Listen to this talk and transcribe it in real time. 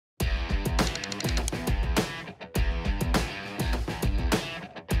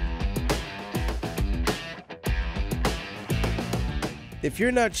If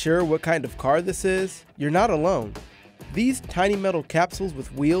you're not sure what kind of car this is, you're not alone. These tiny metal capsules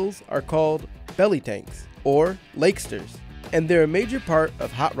with wheels are called belly tanks, or lakesters, and they're a major part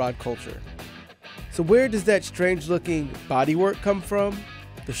of hot rod culture. So where does that strange-looking bodywork come from?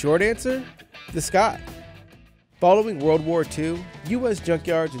 The short answer? The sky. Following World War II, U.S.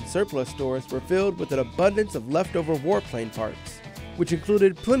 junkyards and surplus stores were filled with an abundance of leftover warplane parts, which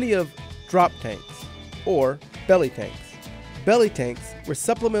included plenty of drop tanks, or belly tanks. Belly tanks were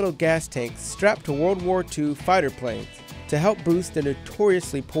supplemental gas tanks strapped to World War II fighter planes to help boost their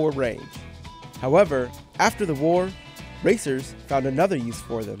notoriously poor range. However, after the war, racers found another use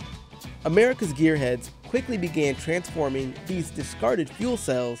for them. America's gearheads quickly began transforming these discarded fuel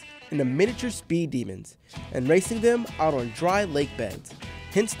cells into miniature speed demons and racing them out on dry lake beds,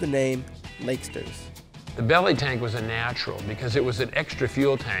 hence the name Lakesters. The belly tank was a natural because it was an extra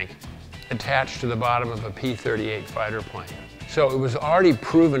fuel tank attached to the bottom of a P-38 fighter plane. So it was already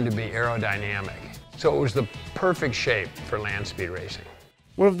proven to be aerodynamic. So it was the perfect shape for land speed racing.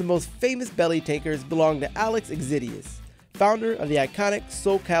 One of the most famous belly tankers belonged to Alex Exitius, founder of the iconic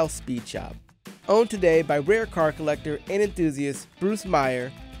SoCal Speed Shop. Owned today by rare car collector and enthusiast Bruce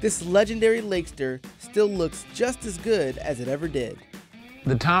Meyer, this legendary Lakester still looks just as good as it ever did.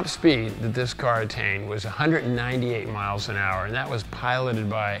 The top speed that this car attained was 198 miles an hour, and that was piloted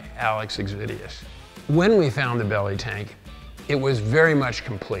by Alex Exitius. When we found the belly tank, it was very much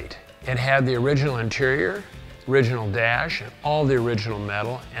complete. It had the original interior, original dash, and all the original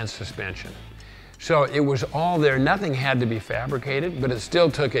metal and suspension. So it was all there. Nothing had to be fabricated, but it still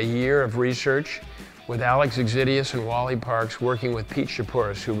took a year of research with Alex Exitius and Wally Parks working with Pete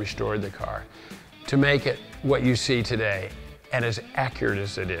Shapouris, who restored the car, to make it what you see today. And as accurate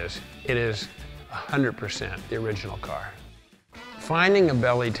as it is 100% the original car. Finding a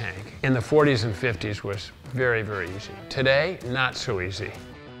belly tank in the 40s and 50s was very, very easy. Today, not so easy.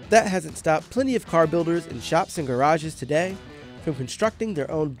 That hasn't stopped plenty of car builders in shops and garages today from constructing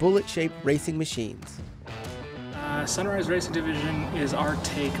their own bullet-shaped racing machines. Sunrise Racing Division is our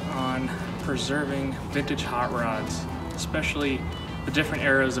take on preserving vintage hot rods, especially the different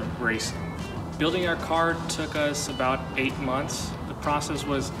eras of racing. Building our car took us about 8 months. The process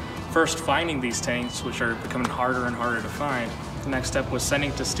was first finding these tanks, which are becoming harder and harder to find. The next step was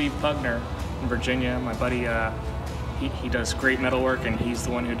sending to Steve Pugner in Virginia. My buddy, he does great metalwork, and he's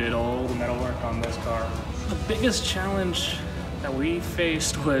the one who did all the metalwork on this car. The biggest challenge that we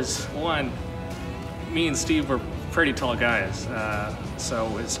faced was, one, me and Steve were pretty tall guys,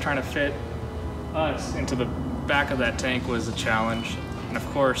 so it's trying to fit us into the back of that tank was a challenge. And of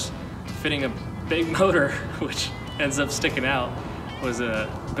course, fitting a big motor, which ends up sticking out, was a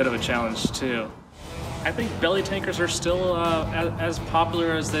bit of a challenge too. I think belly tankers are still as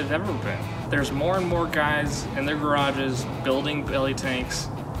popular as they've ever been. There's more and more guys in their garages building belly tanks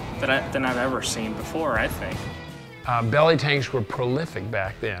than I've ever seen before, I think. Belly tanks were prolific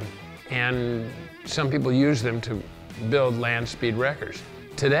back then, and some people used them to build land speed records.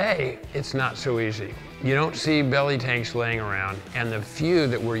 Today, it's not so easy. You don't see belly tanks laying around, and the few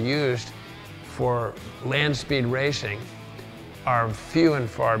that were used for land speed racing are few and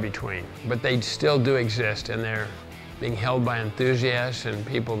far between, but they still do exist, and they're being held by enthusiasts and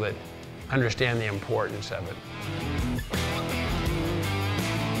people that understand the importance of it.